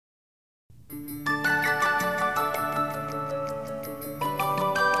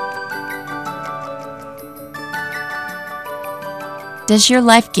Does your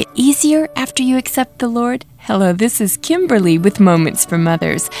life get easier after you accept the Lord? Hello, this is Kimberly with Moments for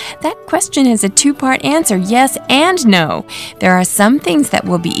Mothers. That question has a two-part answer, yes and no. There are some things that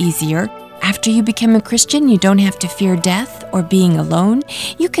will be easier. After you become a Christian, you don't have to fear death or being alone.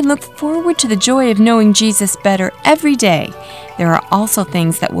 You can look forward to the joy of knowing Jesus better every day. There are also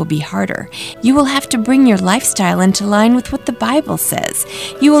things that will be harder. You will have to bring your lifestyle into line with what the Bible says.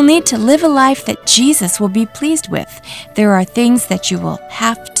 You will need to live a life that Jesus will be pleased with. There are things that you will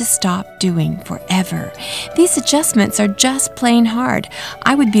have to stop doing forever. These adjustments are just plain hard.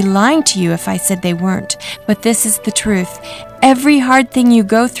 I would be lying to you if I said they weren't, but this is the truth. Every hard thing you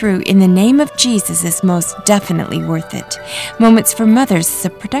go through in the name of Jesus is most definitely worth it. Moments for Mothers is a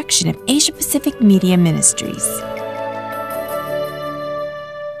production of Asia Pacific Media Ministries.